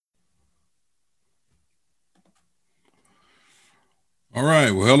All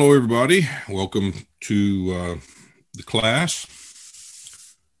right. Well, hello, everybody. Welcome to the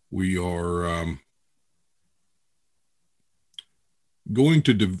class. We are going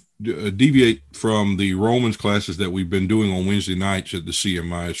to deviate from the Romans classes that we've been doing on Wednesday nights at the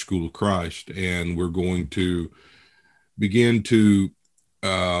CMI School of Christ, and we're going to begin to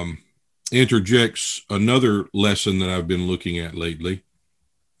interject another lesson that I've been looking at lately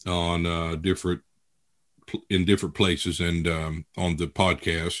on in different places and on the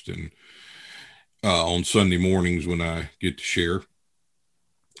podcast and on Sunday mornings when I get to share.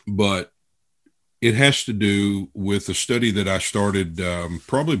 But it has to do with a study that I started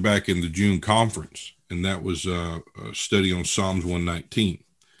probably back in the June conference, and that was a study on Psalms 119,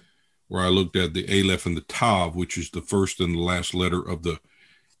 where I looked at the Aleph and the Tav, which is the first and the last letter of the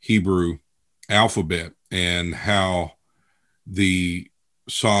Hebrew alphabet, and how the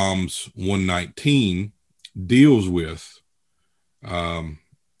Psalms 119 deals with the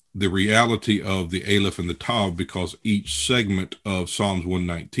reality of the Aleph and the Tav, because each segment of Psalms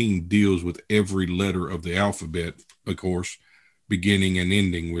 119 deals with every letter of the alphabet, of course, beginning and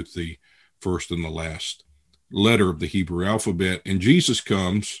ending with the first and the last letter of the Hebrew alphabet. And Jesus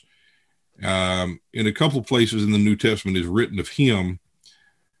comes in a couple of places in the New Testament is written of him.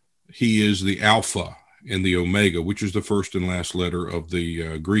 He is the Alpha and the Omega, which is the first and last letter of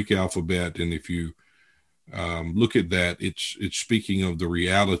the Greek alphabet. And if you look at that, it's speaking of the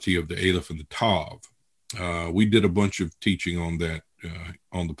reality of the Aleph and the Tav. We did a bunch of teaching on that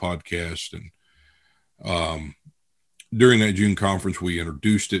on the podcast, and during that June conference, we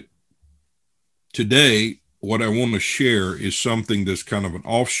introduced it. Today, what I want to share is something that's kind of an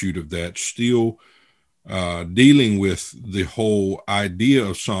offshoot of that, still dealing with the whole idea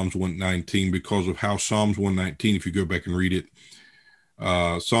of Psalms 119, because of how Psalms 119, if you go back and read it,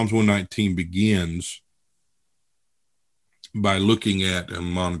 Psalms 119 begins by looking at and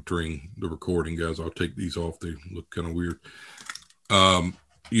monitoring the recording. Guys, I'll take these off. They look kind of weird.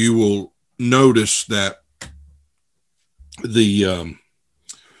 You will notice that the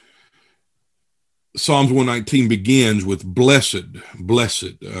Psalms 119 begins with blessed,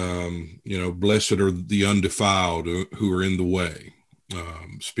 blessed, blessed are the undefiled who are in the way.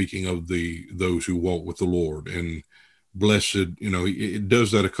 Speaking of those who walk with the Lord, and blessed, it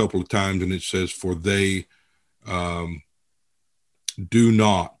does that a couple of times, and it says, for they do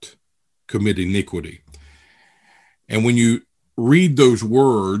not commit iniquity. And when you read those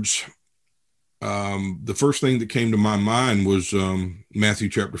words, the first thing that came to my mind was Matthew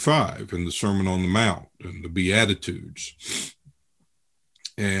chapter 5 and the Sermon on the Mount and the Beatitudes.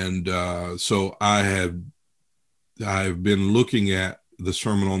 And so I have been looking at the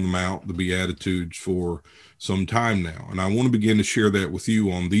Sermon on the Mount, the Beatitudes, for some time now. And I want to begin to share that with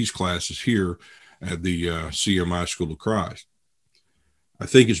you on these classes here at the CMI School of Christ. I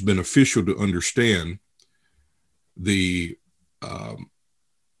think it's beneficial to understand the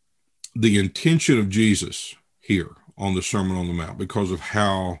intention of Jesus here on the Sermon on the Mount, because of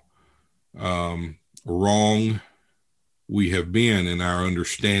how wrong we have been in our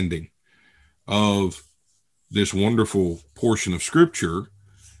understanding of this wonderful portion of Scripture.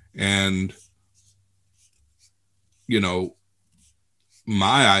 And,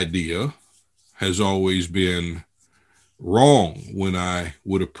 my idea has always been wrong when I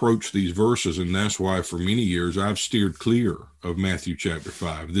would approach these verses, and that's why for many years I've steered clear of Matthew chapter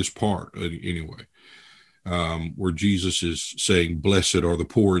 5, this part anyway, where Jesus is saying, blessed are the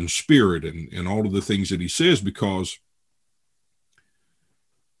poor in spirit, and all of the things that he says, because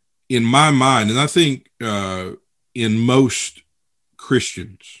in my mind, and I think in most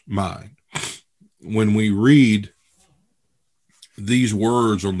Christians' mind, when we read these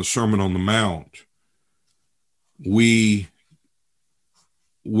words on the Sermon on the Mount, we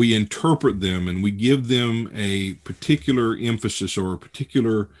interpret them and we give them a particular emphasis or a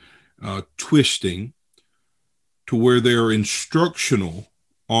particular twisting, to where they're instructional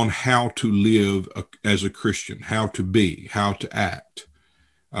on how to live as a Christian, how to be, how to act.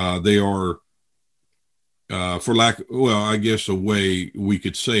 They are, I guess a way we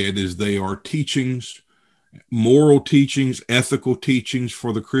could say it is, they are teachings, moral teachings, ethical teachings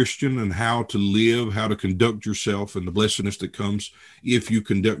for the Christian, and how to live, how to conduct yourself, and the blessedness that comes if you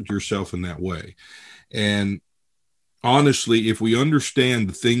conduct yourself in that way. And honestly, if we understand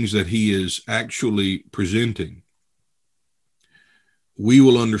the things that he is actually presenting, we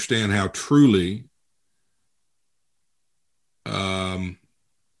will understand how truly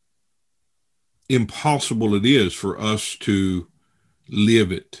impossible it is for us to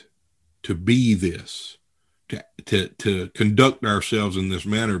live it, to be this, to conduct ourselves in this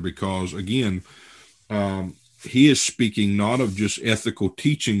manner. Because again, he is speaking not of just ethical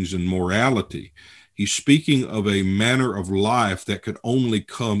teachings and morality. He's speaking of a manner of life that could only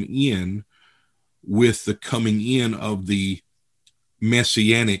come in with the coming in of the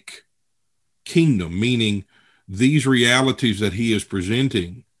messianic kingdom, meaning these realities that he is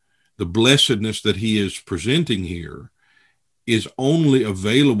presenting, the blessedness that he is presenting here, is only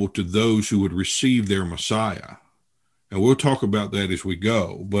available to those who would receive their Messiah. And we'll talk about that as we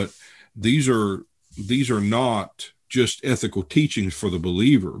go, but these are not just ethical teachings for the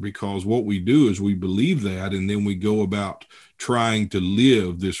believer, because what we do is we believe that, and then we go about trying to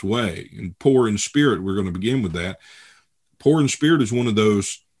live this way. And poor in spirit, we're going to begin with that. Poor in spirit is one of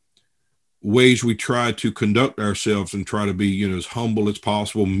those ways we try to conduct ourselves and try to be, as humble as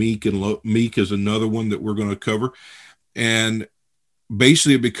possible. Meek is another one that we're going to cover. And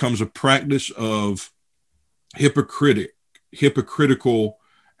basically it becomes a practice of hypocritical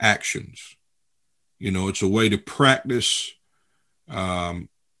actions. It's a way to practice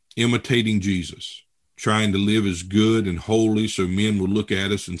imitating Jesus, trying to live as good and holy so men will look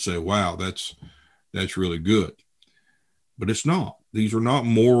at us and say, wow, that's really good. But it's not. These are not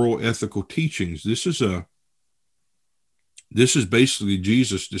moral, ethical teachings. This is basically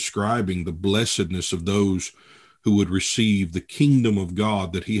Jesus describing the blessedness of those who would receive the kingdom of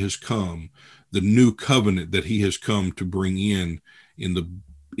God that he has come, the new covenant that he has come to bring in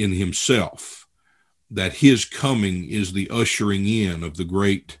himself, that his coming is the ushering in of the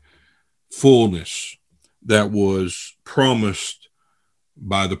great fullness that was promised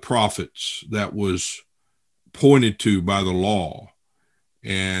by the prophets, that was pointed to by the law.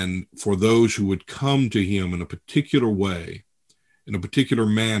 And for those who would come to him in a particular way, in a particular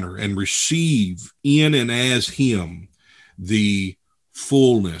manner, and receive in and as him the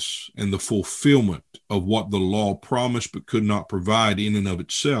fullness and the fulfillment of what the law promised but could not provide in and of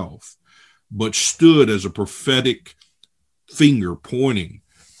itself, but stood as a prophetic finger pointing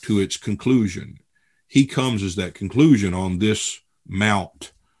to its conclusion. He comes as that conclusion on this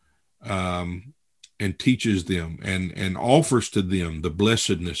mount, and teaches them and offers to them the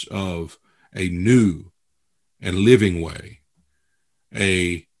blessedness of a new and living way,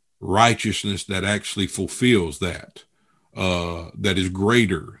 a righteousness that actually fulfills that is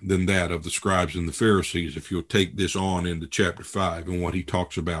greater than that of the scribes and the Pharisees. If you'll take this on into chapter 5 and what he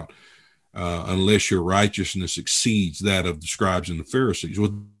talks about, unless your righteousness exceeds that of the scribes and the Pharisees,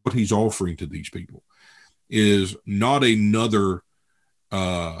 what he's offering to these people is not another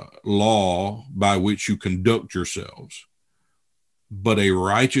law by which you conduct yourselves, but a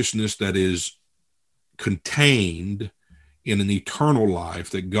righteousness that is contained in an eternal life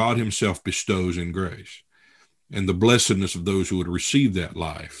that God himself bestows in grace, and the blessedness of those who would receive that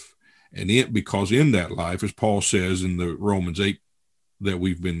life. And because in that life, as Paul says in the Romans 8 that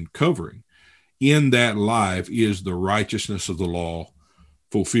we've been covering, in that life is the righteousness of the law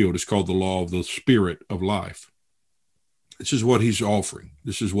fulfilled. It's called the law of the Spirit of life. This is what he's offering.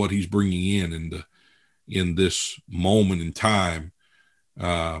 This is what he's bringing in this moment in time,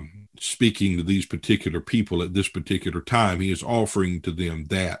 speaking to these particular people at this particular time. He is offering to them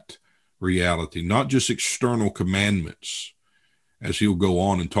that reality, not just external commandments, as he'll go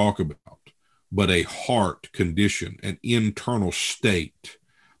on and talk about, but a heart condition, an internal state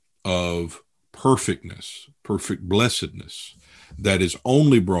of perfectness, perfect blessedness, that is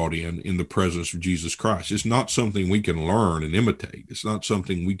only brought in the presence of Jesus Christ. It's not something we can learn and imitate. It's not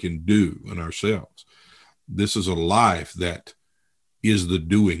something we can do in ourselves. This is a life that is the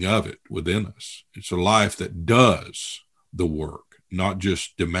doing of it within us. It's a life that does the work, not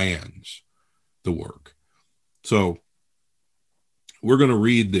just demands the work. So we're going to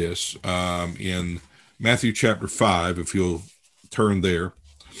read this in Matthew chapter 5, if you'll turn there.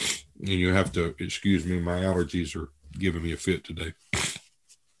 And you have to excuse me, my allergies are giving me a fit today.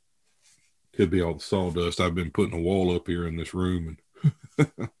 Could be all the sawdust. I've been putting a wall up here in this room, and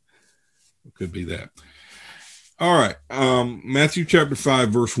it could be that. All right. Matthew chapter 5,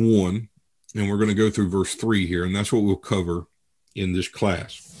 verse 1, and we're going to go through verse 3 here, and that's what we'll cover in this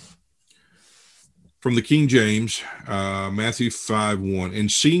class. From the King James, Matthew 5:1,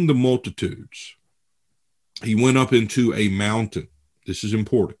 and seeing the multitudes, he went up into a mountain. This is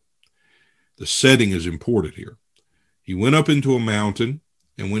important. The setting is important here. He went up into a mountain,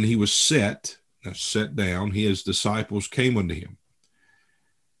 and when he was set down, his disciples came unto him.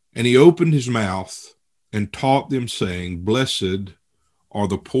 And he opened his mouth and taught them, saying, Blessed are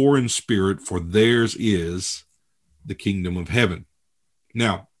the poor in spirit, for theirs is the kingdom of heaven.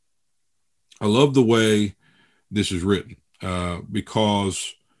 Now, I love the way this is written,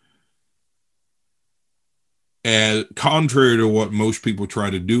 because As contrary to what most people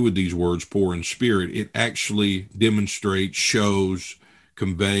try to do with these words, poor in spirit, it actually demonstrates, shows,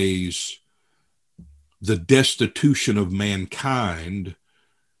 conveys the destitution of mankind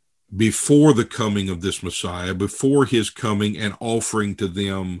before the coming of this Messiah, before his coming and offering to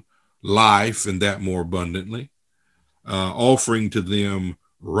them life and that more abundantly, offering to them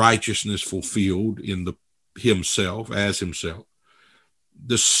righteousness fulfilled in himself, as himself.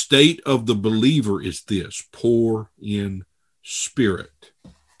 The state of the believer is this: poor in spirit.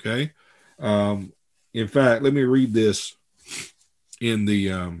 Okay. In fact, let me read this in the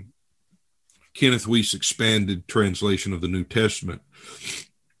Kenneth Wuest expanded translation of the New Testament.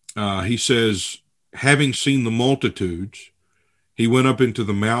 He says, having seen the multitudes, he went up into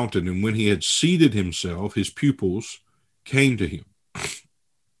the mountain, and when he had seated himself, his pupils came to him.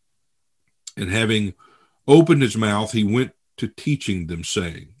 And having opened his mouth, he went to teaching them,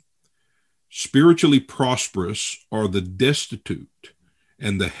 saying, spiritually prosperous are the destitute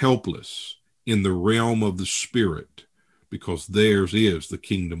and the helpless in the realm of the spirit, because theirs is the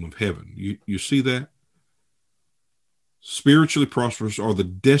kingdom of heaven. You see that? Spiritually prosperous are the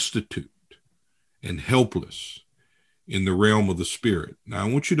destitute and helpless in the realm of the spirit. Now, I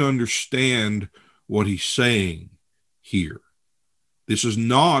want you to understand what he's saying here. This is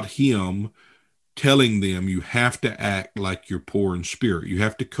not him telling them you have to act like you're poor in spirit. You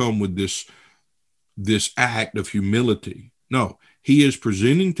have to come with this act of humility. No, he is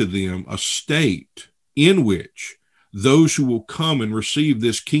presenting to them a state in which those who will come and receive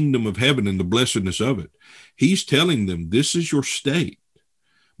this kingdom of heaven and the blessedness of it, he's telling them this is your state.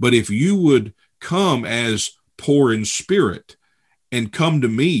 But if you would come as poor in spirit and come to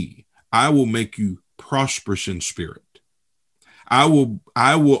me, I will make you prosperous in spirit. I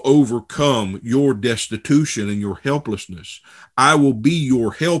will overcome your destitution and your helplessness. I will be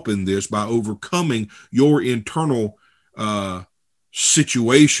your help in this by overcoming your internal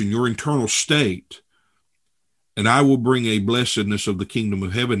situation, your internal state. And I will bring a blessedness of the kingdom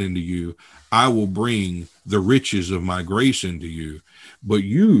of heaven into you. I will bring the riches of my grace into you. But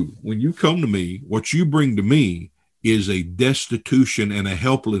you, when you come to me, what you bring to me is a destitution and a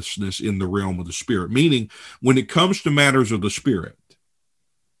helplessness in the realm of the spirit. Meaning, when it comes to matters of the spirit,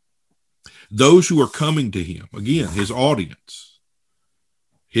 those who are coming to him, again, his audience,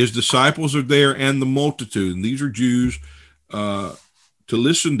 his disciples are there, and the multitude, and these are Jews, to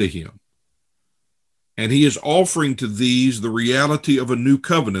listen to him. And he is offering to these the reality of a new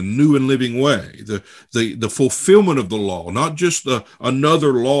covenant, new and living way, the fulfillment of the law, not just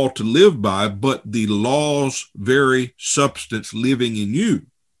another law to live by, but the law's very substance living in you.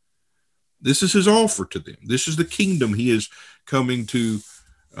 This is his offer to them. This is the kingdom he is coming to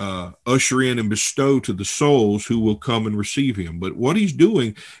usher in and bestow to the souls who will come and receive him. But what he's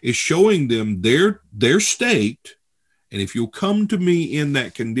doing is showing them their state. And if you'll come to me in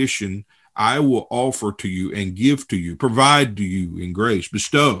that condition, I will offer to you and give to you, provide to you in grace,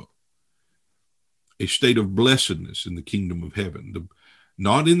 bestow a state of blessedness in the kingdom of heaven.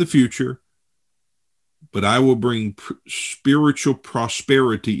 Not in the future, but I will bring spiritual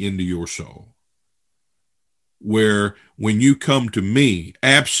prosperity into your soul, where when you come to me,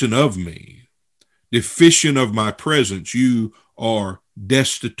 absent of me, deficient of my presence, you are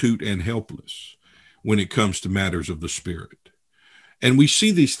destitute and helpless when it comes to matters of the spirit. And we see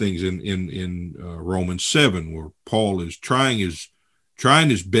these things in Romans 7, where Paul is trying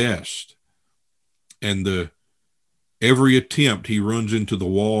his best, and every attempt he runs into the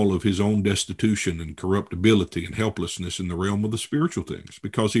wall of his own destitution and corruptibility and helplessness in the realm of the spiritual things,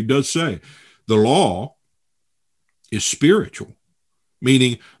 because he does say the law is spiritual,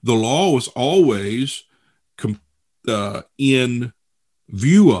 meaning the law was always in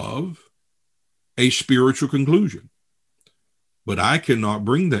view of a spiritual conclusion. But I cannot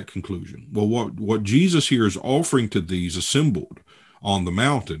bring that conclusion. Well, what Jesus here is offering to these assembled on the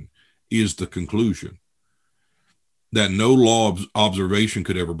mountain is the conclusion that no law of observation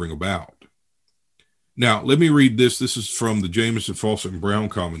could ever bring about. Now, let me read this. This is from the Jamieson, Fawcett, and Brown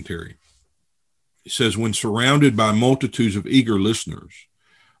commentary. It says, when surrounded by multitudes of eager listeners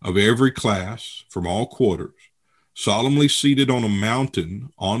of every class from all quarters, solemnly seated on a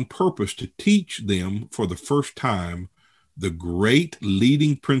mountain on purpose to teach them for the first time the great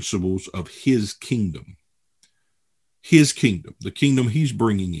leading principles of his kingdom, the kingdom he's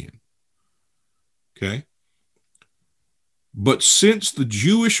bringing in. Okay. But since the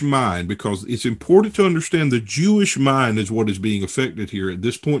Jewish mind, because it's important to understand the Jewish mind is what is being affected here at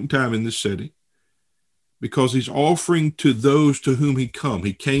this point in time in this setting, because he's offering to those to whom he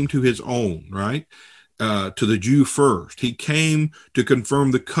came to his own, right? To the Jew first. He came to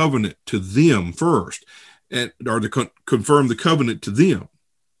confirm the covenant to them first. or to confirm the covenant to them.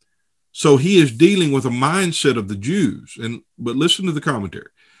 So he is dealing with a mindset of the Jews. But listen to the commentary.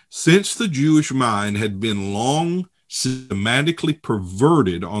 Since the Jewish mind had been long systematically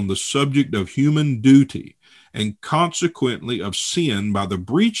perverted on the subject of human duty and consequently of sin by the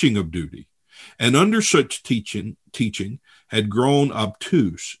breaching of duty, and under such teaching had grown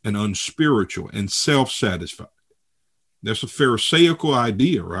obtuse and unspiritual and self-satisfied. That's a Pharisaical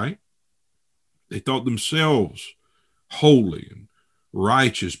idea, right? They thought themselves holy and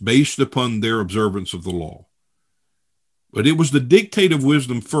righteous based upon their observance of the law. But it was the dictate of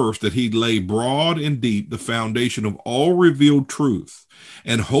wisdom first that he lay broad and deep the foundation of all revealed truth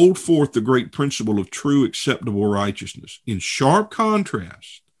and hold forth the great principle of true acceptable righteousness, in sharp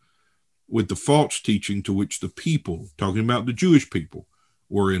contrast with the false teaching to which the people, talking about the Jewish people,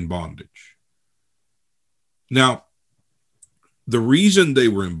 were in bondage. Now, the reason they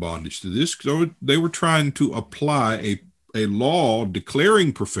were in bondage to this, they were trying to apply a law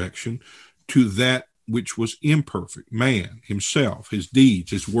declaring perfection to that which was imperfect, man himself, his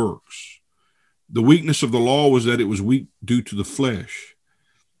deeds, his works. The weakness of the law was that it was weak due to the flesh,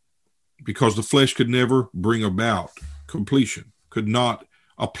 because the flesh could never bring about completion, could not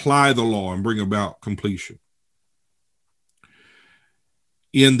apply the law and bring about completion.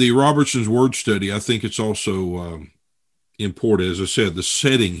 In the Robertson's word study, I think it's also important. As I said, the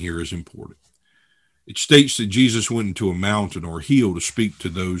setting here is important. It states that Jesus went into a mountain or a hill to speak to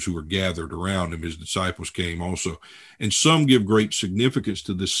those who were gathered around him. His disciples came also. And some give great significance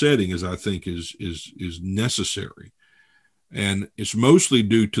to this setting, as I think is necessary. And it's mostly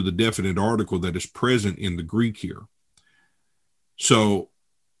due to the definite article that is present in the Greek here. So,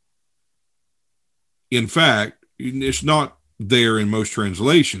 in fact, it's not there in most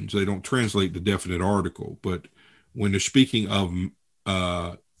translations. They don't translate the definite article. But when they're speaking of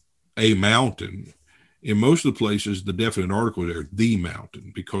a mountain, in most of the places, the definite article there, the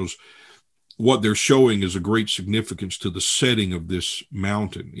mountain, because what they're showing is a great significance to the setting of this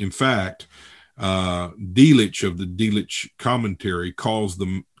mountain. In fact, Delitzsch of the Delitzsch commentary calls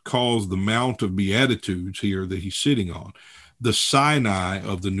the Mount of Beatitudes here that he's sitting on the Sinai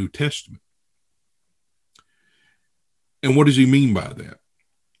of the New Testament. And what does he mean by that?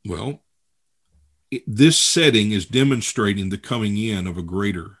 Well, this setting is demonstrating the coming in of a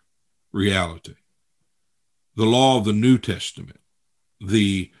greater reality. The law of the New Testament,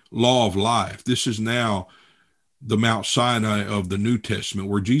 the law of life. This is now the Mount Sinai of the New Testament,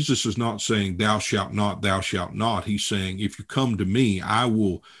 where Jesus is not saying, thou shalt not, thou shalt not. He's saying, if you come to me, I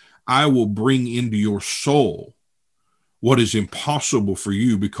will bring into your soul what is impossible for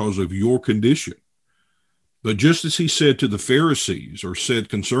you because of your condition. But just as he said to the Pharisees, or said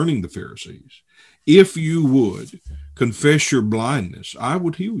concerning the Pharisees, if you would confess your blindness, I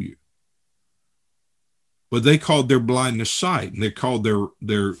would heal you. But they called their blindness sight, and they called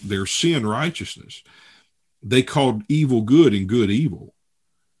their sin righteousness. They called evil good and good evil.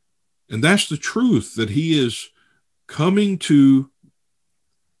 And that's the truth that he is coming to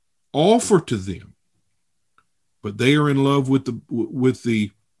offer to them. But they are in love with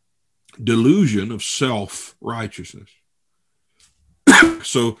the delusion of self-righteousness.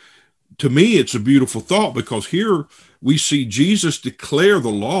 So to me, it's a beautiful thought, because here we see Jesus declare the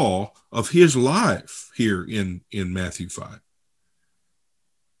law of his life here in Matthew 5.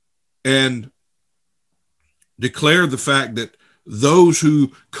 And declare the fact that those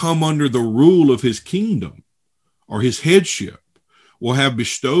who come under the rule of his kingdom or his headship will have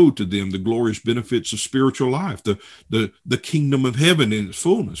bestowed to them the glorious benefits of spiritual life, the kingdom of heaven in its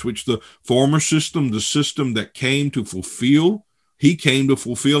fullness, which the former system, the system that came to fulfill, he came to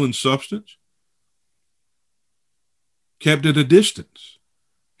fulfill in substance, kept at a distance.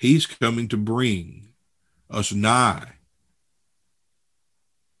 He's coming to bring us nigh.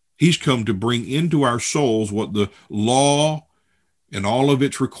 He's come to bring into our souls what the law and all of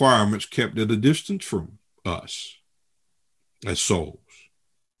its requirements kept at a distance from us as souls.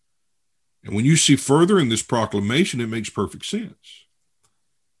 And when you see further in this proclamation, it makes perfect sense.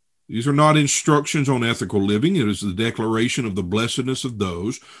 These are not instructions on ethical living. It is the declaration of the blessedness of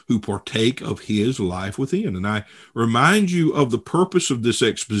those who partake of his life within. And I remind you of the purpose of this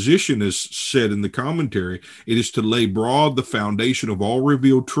exposition, as said in the commentary. It is to lay broad the foundation of all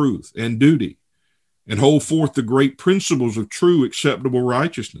revealed truth and duty, and hold forth the great principles of true, acceptable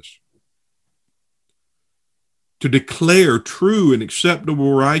righteousness. To declare true and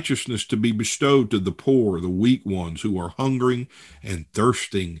acceptable righteousness to be bestowed to the poor, the weak ones who are hungering and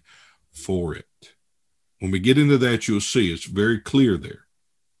thirsting for it. When we get into that, you'll see it's very clear there.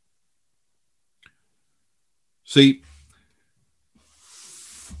 See,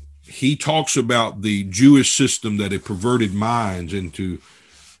 he talks about the Jewish system that had perverted minds into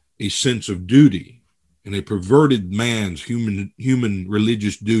a sense of duty, and it perverted man's human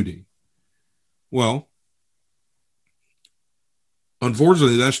religious duty. Well,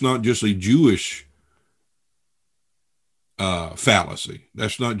 unfortunately, that's not just a Jewish fallacy.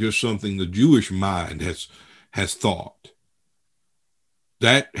 That's not just something the Jewish mind has thought.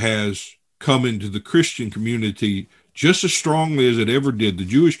 That has come into the Christian community just as strongly as it ever did the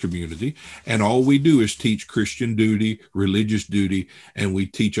Jewish community. And all we do is teach Christian duty, religious duty, and we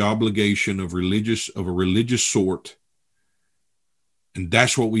teach obligation of a religious sort. And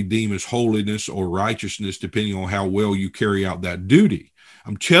that's what we deem as holiness or righteousness, depending on how well you carry out that duty.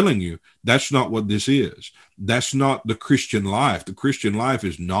 I'm telling you, that's not what this is. That's not the Christian life. The Christian life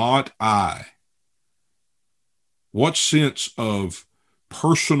is not I. What sense of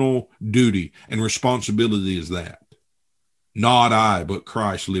personal duty and responsibility is that? Not I, but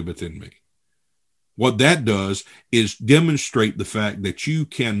Christ liveth in me. What that does is demonstrate the fact that you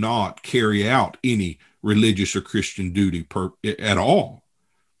cannot carry out any religious or Christian duty at all.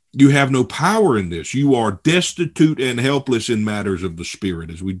 You have no power in this. You are destitute and helpless in matters of the Spirit,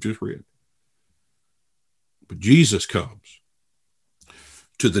 as we just read. But Jesus comes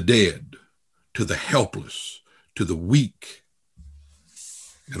to the dead, to the helpless, to the weak,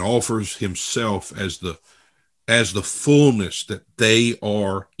 and offers himself as the fullness that they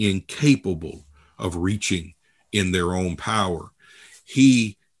are incapable of reaching in their own power.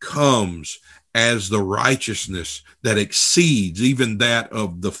 He comes as the righteousness that exceeds even that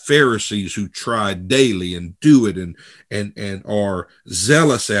of the Pharisees who try daily and do it and are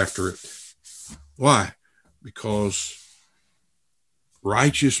zealous after it. Why? Because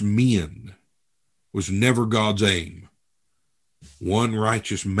righteous men was never God's aim. One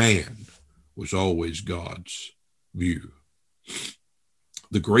righteous man was always God's view.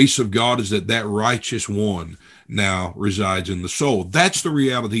 The grace of God is that righteous one now resides in the soul. That's the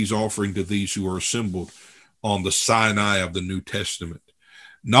reality he's offering to these who are assembled on the Sinai of the New Testament.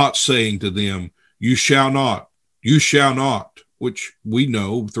 Not saying to them, you shall not, which we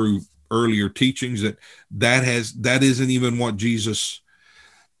know through earlier teachings that isn't even what Jesus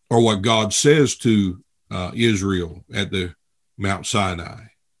or what God says to Israel at the Mount Sinai.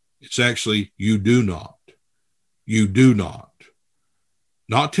 It's actually, you do not.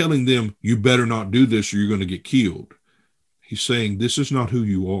 Not telling them, you better not do this or you're going to get killed. He's saying, this is not who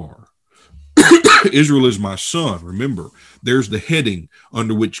you are. Israel is my son. Remember, there's the heading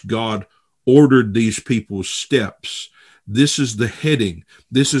under which God ordered these people's steps. This is the heading.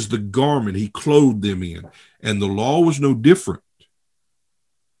 This is the garment he clothed them in. And the law was no different.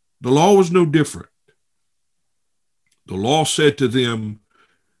 The law said to them,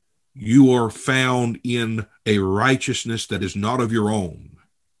 you are found in a righteousness that is not of your own.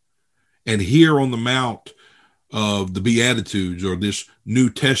 And here on the Mount of the Beatitudes, or this New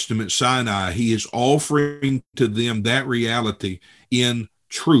Testament Sinai, he is offering to them that reality in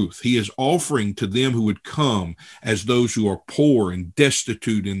truth. He is offering to them who would come as those who are poor and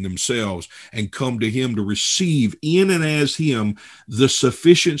destitute in themselves and come to him to receive in and as him the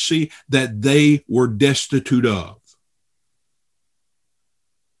sufficiency that they were destitute of.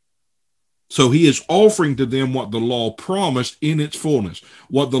 So he is offering to them what the law promised in its fullness,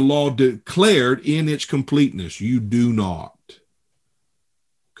 what the law declared in its completeness. You do not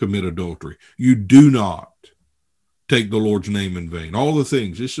commit adultery. You do not take the Lord's name in vain. All the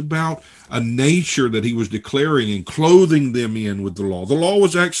things. It's about a nature that he was declaring and clothing them in with the law. The law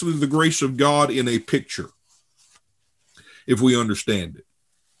was actually the grace of God in a picture, if we understand it.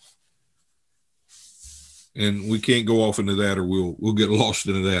 And we can't go off into that, or we'll get lost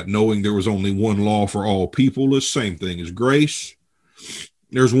into that. Knowing there was only one law for all people, the same thing as grace.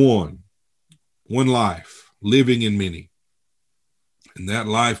 There's one life, living in many. And that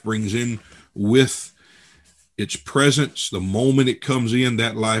life brings in with its presence, the moment it comes in,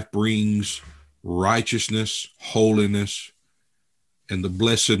 that life brings righteousness, holiness, and the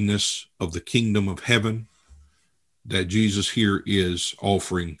blessedness of the kingdom of heaven that Jesus here is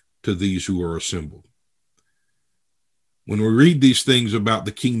offering to these who are assembled. When we read these things about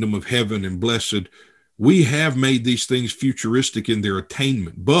the kingdom of heaven and blessed, we have made these things futuristic in their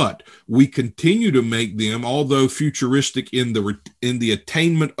attainment, but we continue to make them, although futuristic in the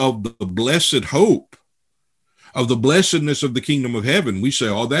attainment of the blessed hope, of the blessedness of the kingdom of heaven. We say,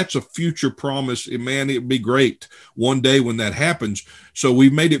 oh, that's a future promise. Man, it'd be great one day when that happens. So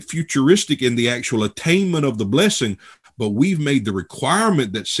we've made it futuristic in the actual attainment of the blessing, but we've made the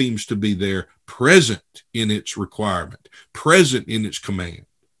requirement that seems to be there present in its requirement, present in its command,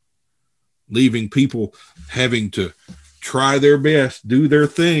 leaving people having to try their best, do their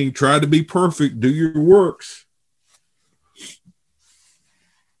thing, try to be perfect, do your works.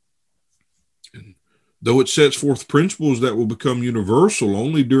 And though it sets forth principles that will become universal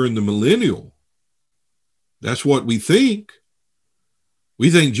only during the millennial, that's what we think. We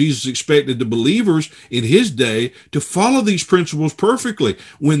think Jesus expected the believers in his day to follow these principles perfectly,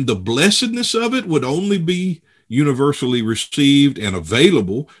 when the blessedness of it would only be universally received and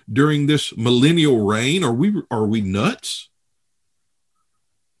available during this millennial reign. Are we nuts?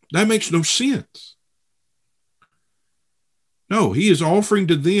 That makes no sense. No, he is offering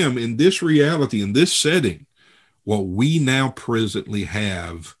to them in this reality, in this setting, what we now presently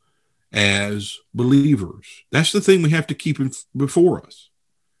have as believers. That's the thing we have to keep before us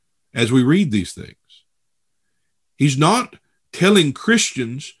as we read these things. He's not telling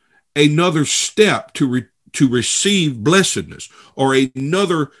Christians another step to receive blessedness, or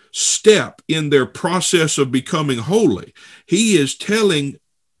another step in their process of becoming holy. He is telling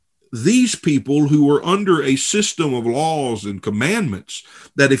these people who are under a system of laws and commandments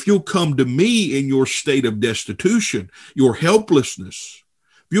that if you'll come to me in your state of destitution, your helplessness,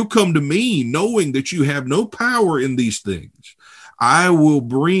 if you'll come to me knowing that you have no power in these things, I will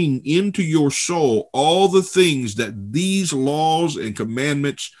bring into your soul all the things that these laws and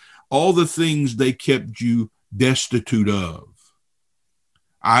commandments, all the things they kept you destitute of.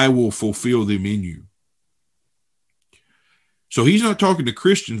 I will fulfill them in you. So he's not talking to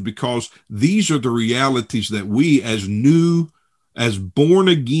Christians, because these are the realities that we as born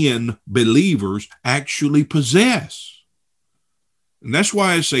again believers actually possess. And that's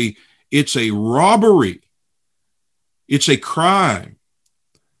why it's a robbery. It's a crime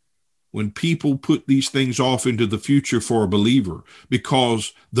when people put these things off into the future for a believer,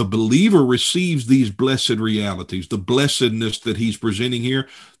 because the believer receives these blessed realities, the blessedness that he's presenting here.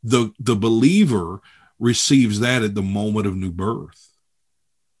 The believer receives that at the moment of new birth.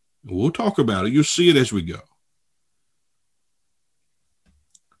 We'll talk about it. You'll see it as we go.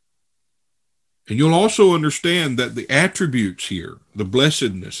 And you'll also understand that the attributes here, the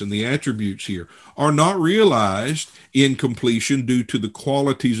blessedness and the attributes here, are not realized in completion due to the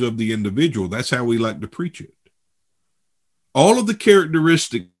qualities of the individual. That's how we like to preach it. All of the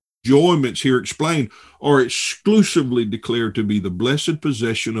characteristic enjoyments here explained are exclusively declared to be the blessed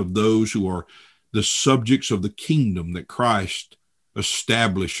possession of those who are the subjects of the kingdom that Christ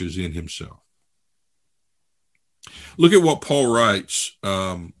establishes in himself. Look at what Paul writes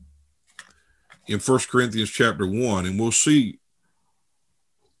in 1 Corinthians chapter 1, and we'll see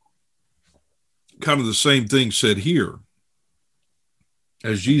kind of the same thing said here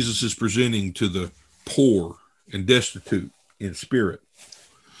as Jesus is presenting to the poor and destitute in spirit.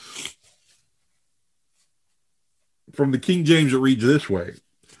 From the King James, it reads this way.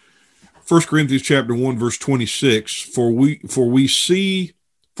 1 Corinthians chapter 1, verse 26, for you see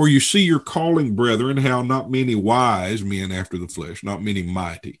your calling, brethren, how not many wise men after the flesh, not many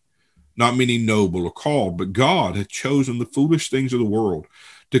mighty, not many noble are called, but God hath chosen the foolish things of the world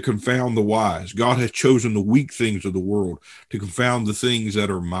to confound the wise. God hath chosen the weak things of the world to confound the things that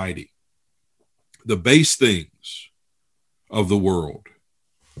are mighty. The base things of the world,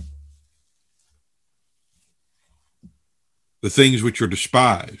 the things which are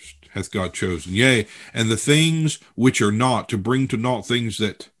despised, hath God chosen. Yea, and the things which are not, to bring to naught things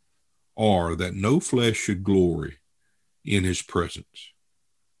that are, that no flesh should glory in his presence.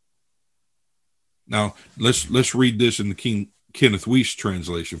 Now, let's read this in the King Kenneth Wuest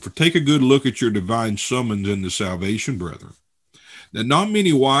translation. For take a good look at your divine summons into salvation, brethren, that not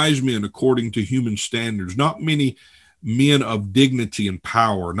many wise men according to human standards, not many men of dignity and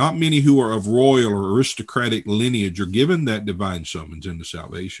power, not many who are of royal or aristocratic lineage are given that divine summons into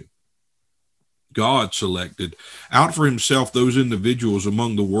salvation. God selected out for himself those individuals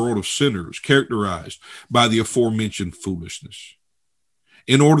among the world of sinners characterized by the aforementioned foolishness,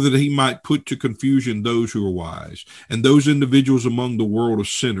 in order that he might put to confusion those who are wise, and those individuals among the world of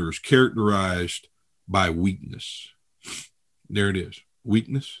sinners characterized by weakness. There it is.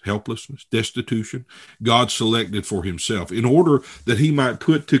 Weakness, helplessness, destitution, God selected for himself in order that he might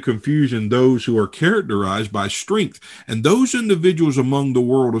put to confusion those who are characterized by strength, and those individuals among the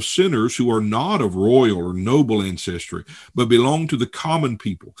world of sinners who are not of royal or noble ancestry, but belong to the common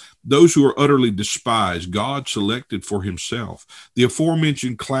people, those who are utterly despised. God selected for himself the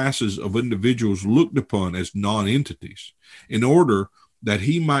aforementioned classes of individuals looked upon as non-entities, in order that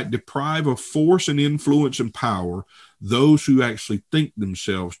he might deprive of force and influence and power those who actually think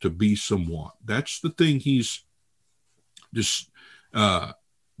themselves to be somewhat. That's the thing he's just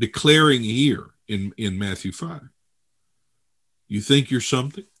declaring here in Matthew 5. You think you're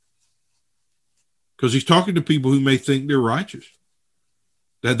something? Because he's talking to people who may think they're righteous,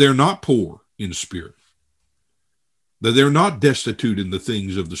 that they're not poor in spirit, that they're not destitute in the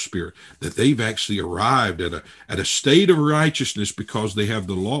things of the Spirit, that they've actually arrived at a state of righteousness because they have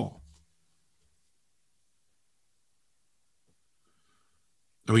the law.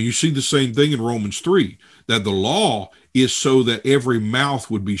 I mean, you see the same thing in Romans 3, that the law is so that every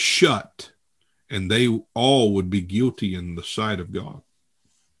mouth would be shut and they all would be guilty in the sight of God.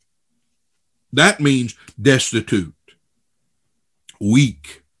 That means destitute,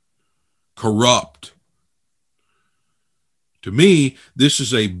 weak, corrupt. To me, this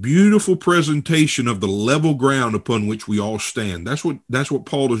is a beautiful presentation of the level ground upon which we all stand. That's what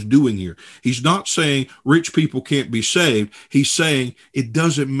Paul is doing here. He's not saying rich people can't be saved. He's saying it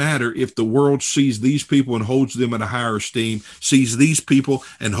doesn't matter if the world sees these people and holds them in a higher esteem, sees these people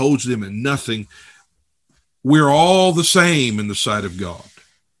and holds them in nothing. We're all the same in the sight of God.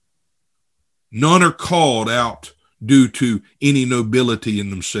 None are called out due to any nobility in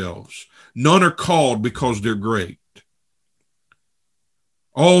themselves. None are called because they're great.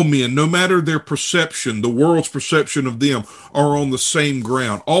 All men, no matter their perception, the world's perception of them, are on the same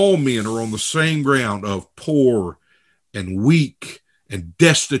ground. All men are on the same ground of poor and weak and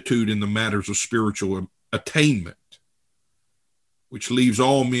destitute in the matters of spiritual attainment, which leaves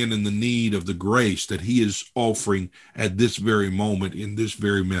all men in the need of the grace that he is offering at this very moment in this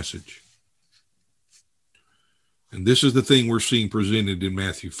very message. And this is the thing we're seeing presented in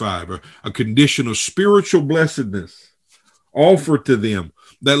Matthew 5, a condition of spiritual blessedness offered to them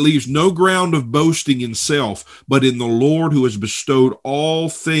that leaves no ground of boasting in self, but in the Lord who has bestowed all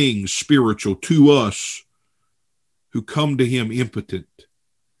things spiritual to us who come to him impotent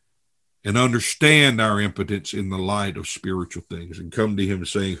and understand our impotence in the light of spiritual things and come to him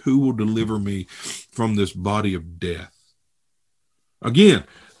saying, who will deliver me from this body of death? Again,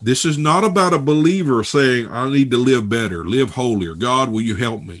 this is not about a believer saying, I need to live better, live holier. God, will you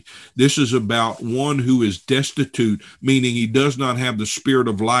help me? This is about one who is destitute, meaning he does not have the spirit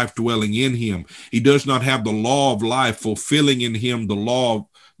of life dwelling in him. He does not have the law of life fulfilling in him the law,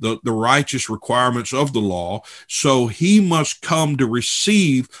 the righteous requirements of the law. So he must come to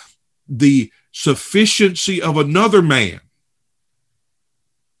receive the sufficiency of another man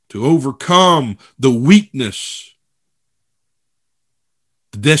to overcome the weakness,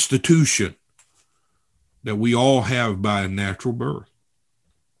 the destitution that we all have by a natural birth.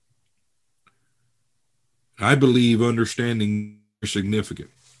 I believe understanding is significant.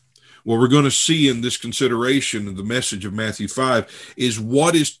 What we're going to see in this consideration of the message of Matthew 5 is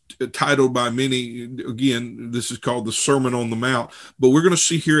what is titled by many, again, this is called the Sermon on the Mount, but we're going to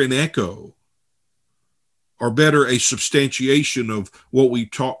see here an echo, or better, a substantiation of what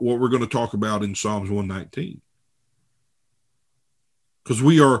we're going to talk about in Psalms 119. Because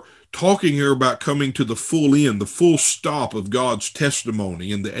we are talking here about coming to the full end, the full stop of God's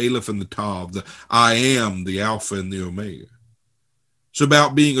testimony in the Aleph and the Tav, the I am, the Alpha and the Omega. It's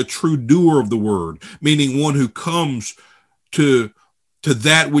about being a true doer of the word, meaning one who comes to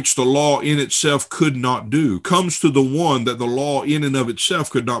that which the law in itself could not do, comes to the one that the law in and of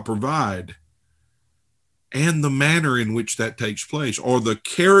itself could not provide, and the manner in which that takes place, or the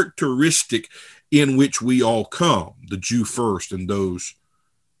characteristic in which we all come, the Jew first and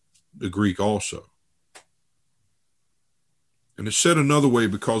the Greek also. And it's said another way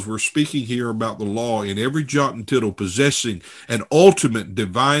because we're speaking here about the law in every jot and tittle possessing an ultimate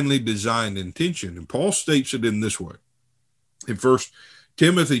divinely designed intention. And Paul states it in this way. In 1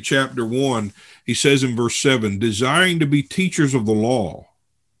 Timothy chapter 1, he says in verse 7, desiring to be teachers of the law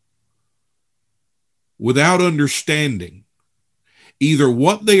without understanding either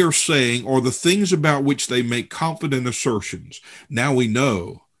what they are saying or the things about which they make confident assertions. Now we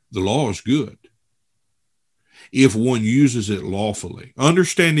know the law is good if one uses it lawfully.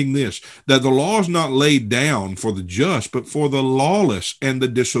 Understanding this, that the law is not laid down for the just, but for the lawless and the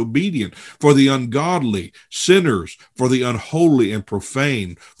disobedient, for the ungodly, sinners, for the unholy and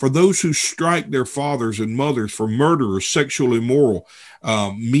profane, for those who strike their fathers and mothers, for murderers, sexually immoral,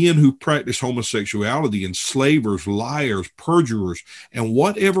 men who practice homosexuality, enslavers, liars, perjurers, and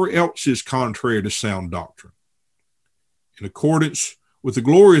whatever else is contrary to sound doctrine, in accordance with the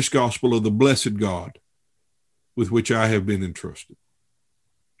glorious gospel of the blessed God, with which I have been entrusted.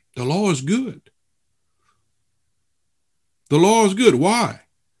 The law is good. The law is good. Why?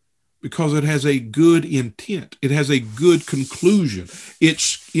 Because it has a good intent. It has a good conclusion.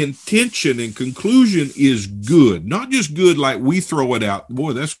 Its intention and conclusion is good. Not just good like we throw it out.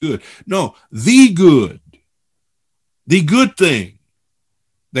 Boy, that's good. No, the good thing.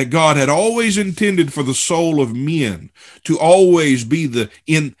 that God had always intended for the soul of men to always be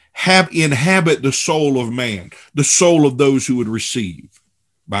inhabit the soul of man, the soul of those who would receive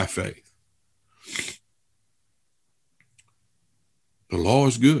by faith. The law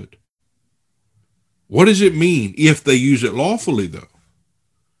is good. What does it mean if they use it lawfully, though?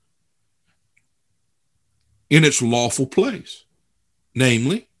 In its lawful place.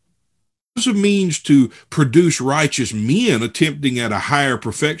 Namely, it means to produce righteous men attempting at a higher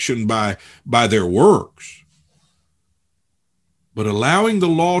perfection by their works, but allowing the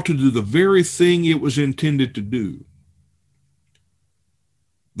law to do the very thing it was intended to do.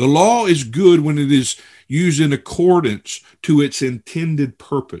 The law is good when it is used in accordance to its intended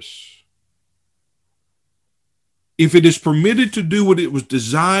purpose. If it is permitted to do what it was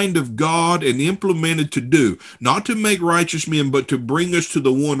designed of God and implemented to do, not to make righteous men, but to bring us to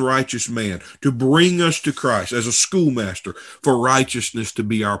the one righteous man, to bring us to Christ as a schoolmaster, for righteousness to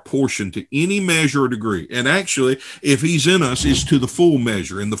be our portion to any measure or degree. And actually, if he's in us, is to the full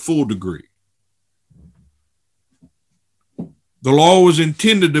measure and the full degree. The law was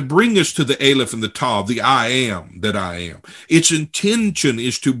intended to bring us to the Aleph and the Tav, the I am that I am. Its intention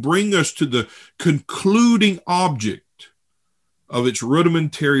is to bring us to the concluding object of its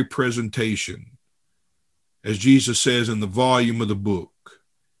rudimentary presentation. As Jesus says in the volume of the book,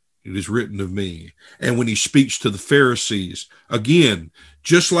 it is written of me. And when he speaks to the Pharisees, again,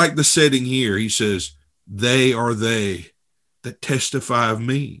 just like the setting here, he says, they are they that testify of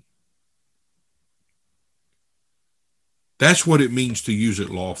me. That's what it means to use it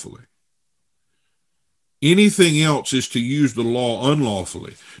lawfully. Anything else is to use the law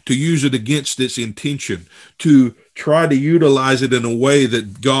unlawfully, to use it against its intention, to try to utilize it in a way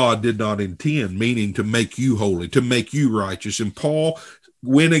that God did not intend, meaning to make you holy, to make you righteous. And Paul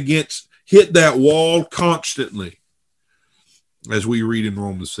hit that wall constantly, as we read in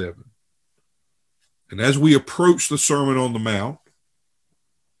Romans 7. And as we approach the Sermon on the Mount,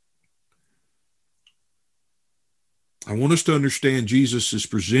 I want us to understand Jesus is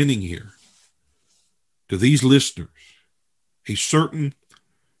presenting here to these listeners a certain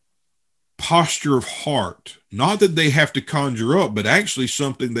posture of heart, not that they have to conjure up, but actually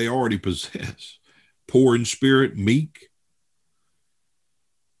something they already possess. Poor in spirit, meek.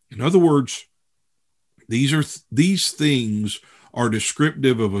 In other words, these things are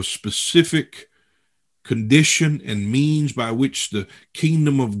descriptive of a specific condition and means by which the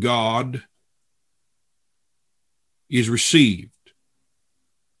kingdom of God is received,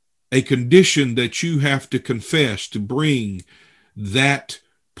 a condition that you have to confess to bring that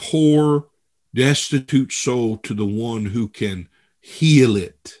poor, destitute soul to the one who can heal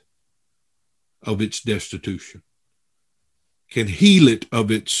it of its destitution, can heal it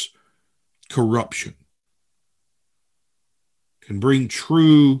of its corruption, can bring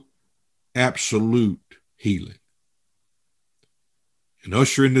true, absolute healing, and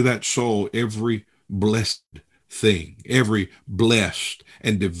usher into that soul every blessed thing, every blessed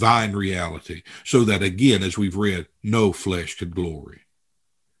and divine reality, so that again, as we've read, no flesh could glory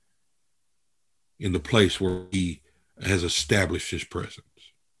in the place where he has established his presence.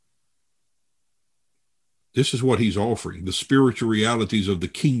 This is what he's offering, the spiritual realities of the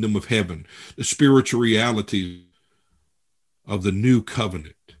kingdom of heaven, the spiritual realities of the new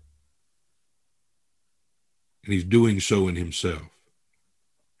covenant. And he's doing so in himself.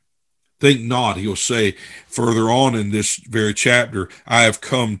 Think not, he'll say further on in this very chapter, I have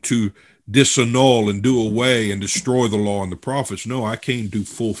come to disannul and do away and destroy the law and the prophets. No, I came to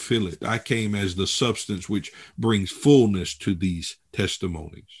fulfill it. I came as the substance which brings fullness to these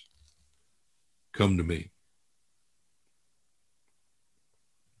testimonies. Come to me.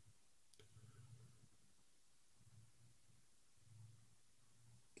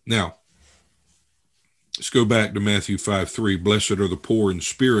 Now, let's go back to Matthew 5:3. Blessed are the poor in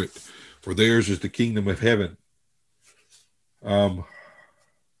spirit, for theirs is the kingdom of heaven.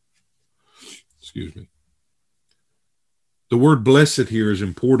 Excuse me. The word blessed here is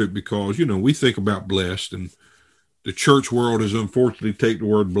important because, we think about blessed, and the church world has unfortunately taken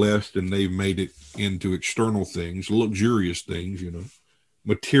the word blessed and they've made it into external things, luxurious things,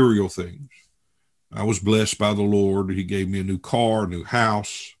 material things. I was blessed by the Lord. He gave me a new car, a new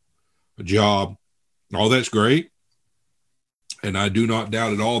house, a job. All that's great. And I do not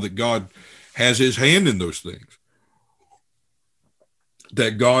doubt at all that God has his hand in those things,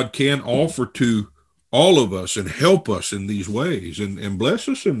 that God can offer to all of us and help us in these ways and bless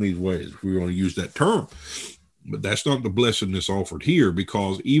us in these ways, if we want to use that term. But that's not the blessedness offered here,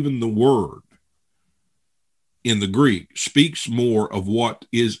 because even the word in the Greek speaks more of what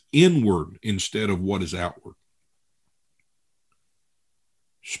is inward instead of what is outward.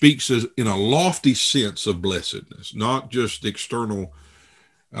 speaks as in a lofty sense of blessedness, not just external,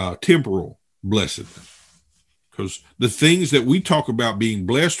 temporal blessedness. Because the things that we talk about being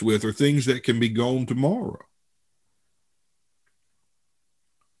blessed with are things that can be gone tomorrow.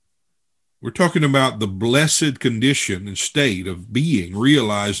 We're talking about the blessed condition and state of being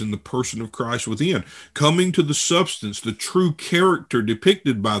realized in the person of Christ within, coming to the substance, the true character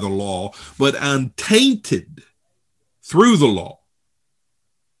depicted by the law, but untainted through the law.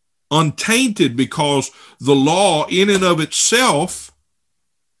 Untainted because the law in and of itself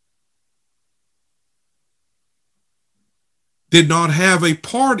did not have a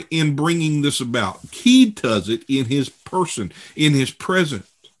part in bringing this about. He does it in his person, in his presence.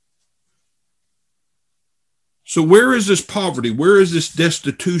 So where is this poverty? Where is this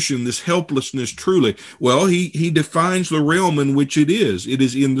destitution, this helplessness truly? Well, he defines the realm in which it is. It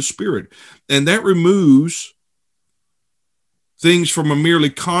is in the spirit. And that removes things from a merely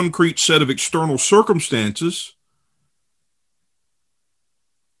concrete set of external circumstances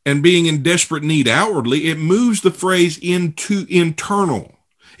and being in desperate need outwardly. It moves the phrase into internal.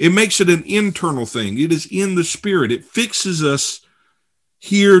 It makes it an internal thing. It is in the spirit. It fixes us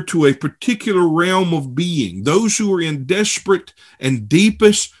here to a particular realm of being. Those who are in desperate and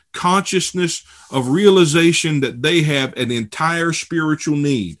deepest consciousness of realization that they have an entire spiritual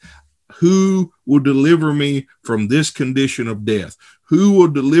need. Who will deliver me from this condition of death? Who will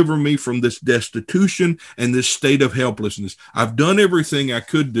deliver me from this destitution and this state of helplessness? I've done everything I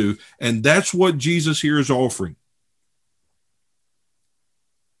could do, and that's what Jesus here is offering.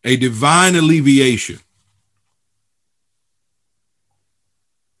 A divine alleviation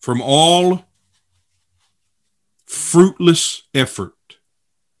from all fruitless effort,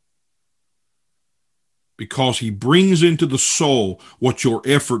 because he brings into the soul what your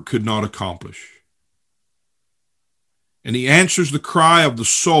effort could not accomplish. And he answers the cry of the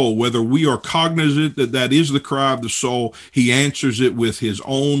soul, whether we are cognizant that that is the cry of the soul. He answers it with his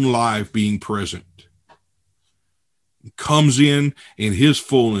own life being present. He comes in his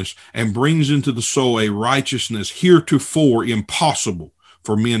fullness and brings into the soul a righteousness heretofore impossible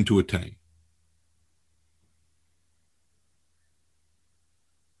for men to attain.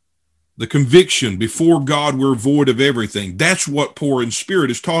 The conviction, before God we're void of everything. That's what poor in spirit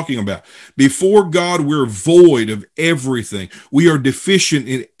is talking about. Before God we're void of everything. We are deficient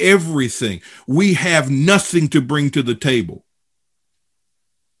in everything. We have nothing to bring to the table.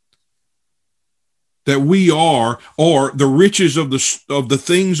 That we are, or the riches of the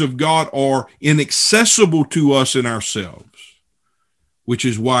things of God are inaccessible to us in ourselves. Which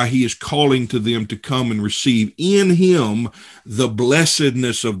is why he is calling to them to come and receive in him the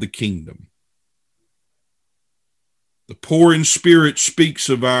blessedness of the kingdom. The poor in spirit speaks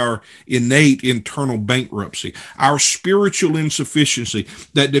of our innate internal bankruptcy, our spiritual insufficiency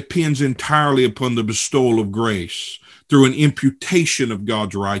that depends entirely upon the bestowal of grace through an imputation of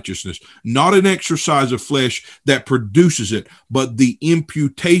God's righteousness, not an exercise of flesh that produces it, but the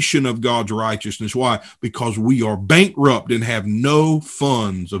imputation of God's righteousness. Why? Because we are bankrupt and have no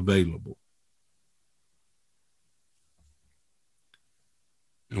funds available.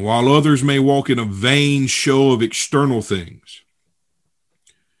 And while others may walk in a vain show of external things,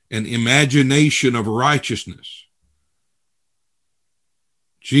 an imagination of righteousness,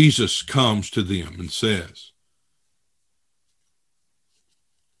 Jesus comes to them and says,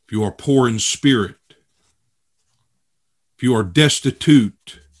 if you are poor in spirit, if you are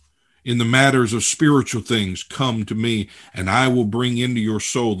destitute in the matters of spiritual things, come to me, and I will bring into your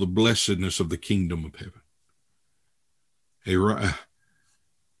soul the blessedness of the kingdom of heaven.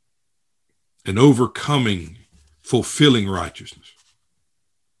 An overcoming, fulfilling righteousness.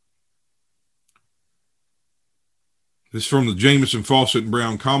 This is from the Jameson, Fawcett, and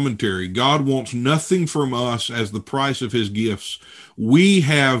Brown commentary. God wants nothing from us as the price of his gifts. We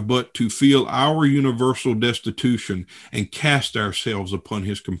have but to feel our universal destitution and cast ourselves upon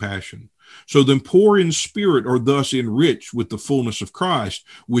his compassion. So then poor in spirit are thus enriched with the fullness of Christ,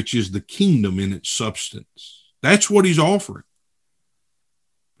 which is the kingdom in its substance. That's what he's offering.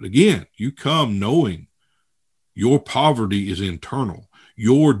 But again, you come knowing your poverty is internal.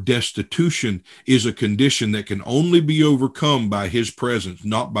 Your destitution is a condition that can only be overcome by his presence,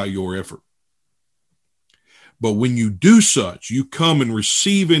 not by your effort. But when you do such, you come and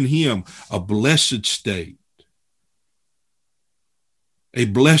receive in him a blessed state, a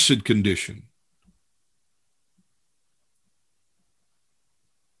blessed condition.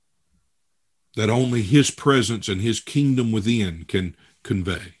 That only his presence and his kingdom within can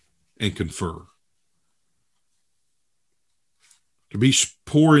convey and confer. To be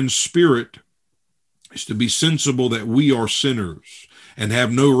poor in spirit is to be sensible that we are sinners and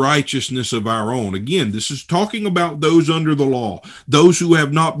have no righteousness of our own. Again, this is talking about those under the law, those who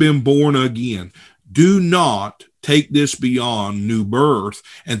have not been born again. Do not take this beyond new birth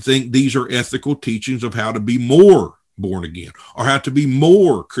and think these are ethical teachings of how to be more born again or how to be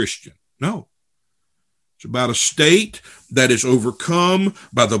more Christian. No. It's about a state that is overcome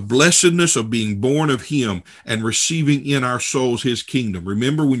by the blessedness of being born of him and receiving in our souls his kingdom.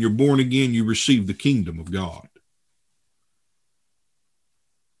 Remember, when you're born again, you receive the kingdom of God.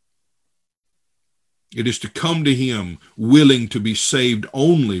 It is to come to him willing to be saved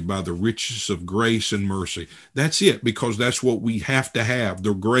only by the riches of grace and mercy. That's it, because that's what we have to have,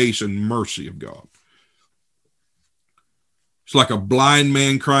 the grace and mercy of God. It's like a blind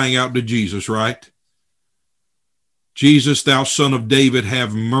man crying out to Jesus, right? Jesus, thou son of David,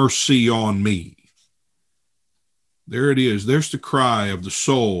 have mercy on me. There it is. There's the cry of the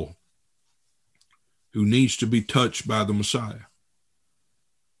soul who needs to be touched by the Messiah.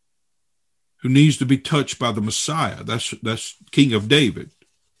 Who needs to be touched by the Messiah. That's King of David,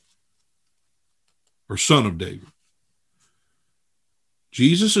 or son of David.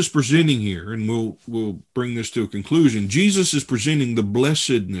 Jesus is presenting here, and we'll bring this to a conclusion. Jesus is presenting the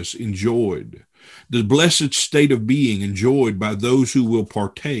blessedness enjoyed, the blessed state of being enjoyed by those who will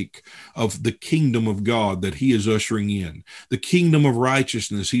partake of the kingdom of God that he is ushering in, the kingdom of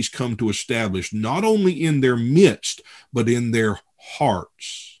righteousness he's come to establish, not only in their midst, but in their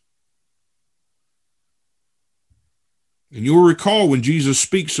hearts. And you'll recall when Jesus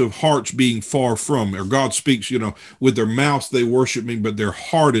speaks of hearts being far from me, or God speaks, with their mouths they worship me, but their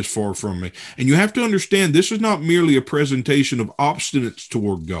heart is far from me. And you have to understand, this is not merely a presentation of obstinance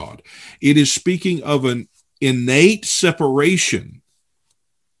toward God. It is speaking of an innate separation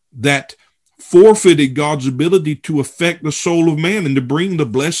that forfeited God's ability to affect the soul of man and to bring the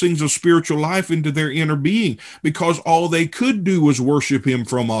blessings of spiritual life into their inner being, because all they could do was worship him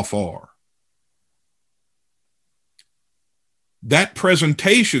from afar. That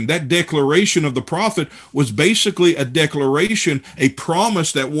presentation, that declaration of the prophet was basically a declaration, a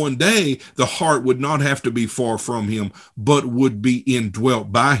promise that one day the heart would not have to be far from him, but would be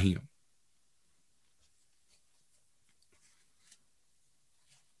indwelt by him.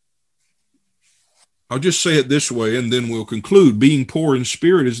 I'll just say it this way, and then we'll conclude. Being poor in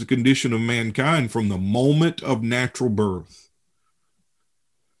spirit is the condition of mankind from the moment of natural birth.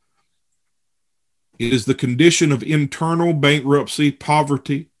 It is the condition of internal bankruptcy,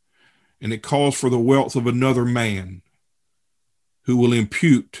 poverty, and it calls for the wealth of another man who will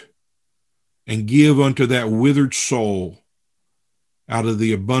impute and give unto that withered soul out of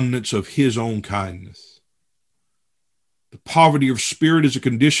the abundance of his own kindness. The poverty of spirit is a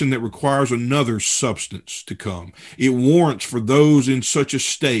condition that requires another substance to come. It warrants for those in such a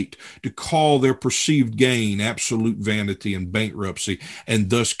state to call their perceived gain absolute vanity and bankruptcy, and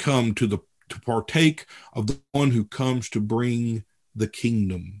thus come to partake of the one who comes to bring the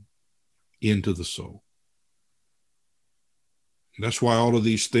kingdom into the soul. And that's why all of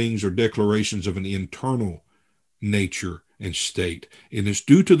these things are declarations of an internal nature and state. And it's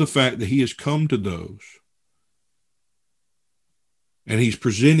due to the fact that he has come to those, and he's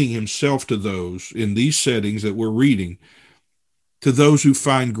presenting himself to those in these settings that we're reading, to those who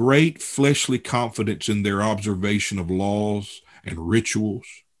find great fleshly confidence in their observation of laws and rituals,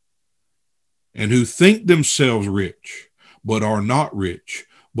 and who think themselves rich, but are not rich,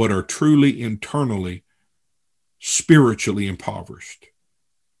 but are truly internally, spiritually impoverished.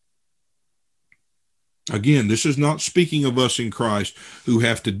 Again, this is not speaking of us in Christ who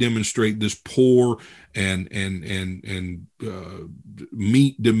have to demonstrate this poor and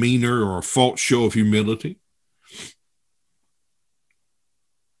meek demeanor or a false show of humility.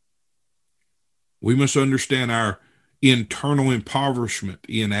 We must understand our internal impoverishment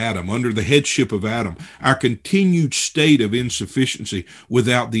in Adam, under the headship of Adam, our continued state of insufficiency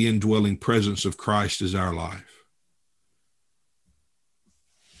without the indwelling presence of Christ as our life.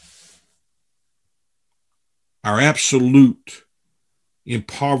 Our absolute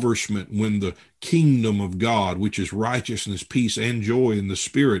impoverishment when the kingdom of God, which is righteousness, peace, and joy in the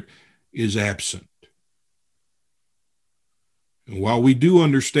Spirit, is absent. And while we do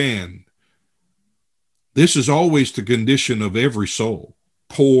understand this is always the condition of every soul,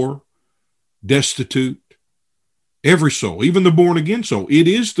 poor, destitute, every soul, even the born again soul, it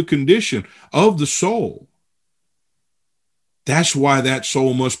is the condition of the soul That's why that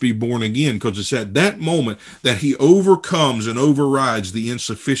soul must be born again, because it's at that moment that he overcomes and overrides the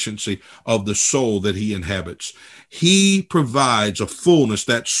insufficiency of the soul that he inhabits. He provides a fullness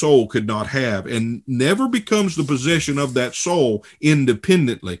that soul could not have, and never becomes the possession of that soul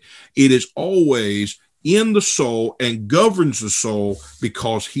independently. It is always in the soul and governs the soul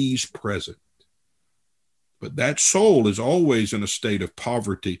because he's present. But that soul is always in a state of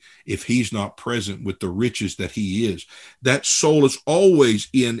poverty if he's not present with the riches that he is. That soul is always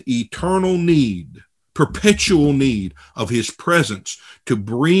in eternal need, perpetual need of his presence to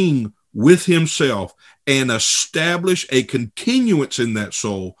bring with himself and establish a continuance in that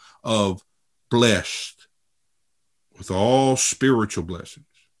soul of blessed with all spiritual blessings.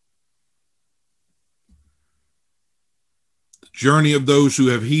 The journey of those who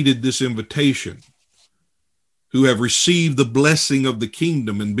have heeded this invitation, who have received the blessing of the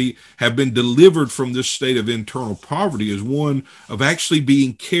kingdom and have been delivered from this state of internal poverty, is one of actually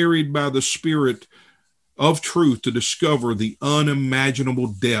being carried by the Spirit of truth to discover the unimaginable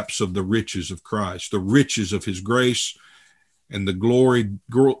depths of the riches of Christ, the riches of his grace, and the glory,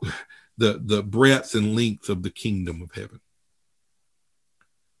 the breadth and length of the kingdom of heaven.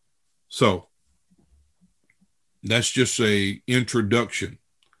 So that's just an introduction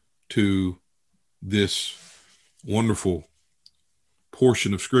to this wonderful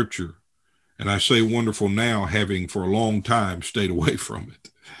portion of scripture. And I say wonderful now, having for a long time stayed away from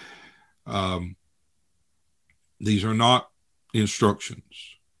it. These are not instructions.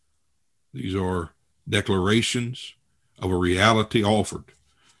 These are declarations of a reality offered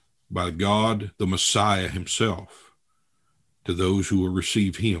by God, the Messiah himself, to those who will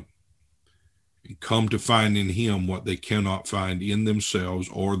receive him and come to find in him what they cannot find in themselves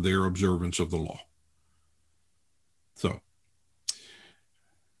or their observance of the law. So,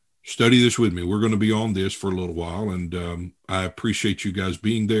 study this with me. We're going to be on this for a little while, and I appreciate you guys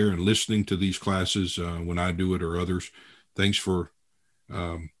being there and listening to these classes when I do it or others. Thanks for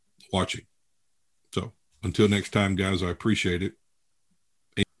watching. So, until next time, guys, I appreciate it.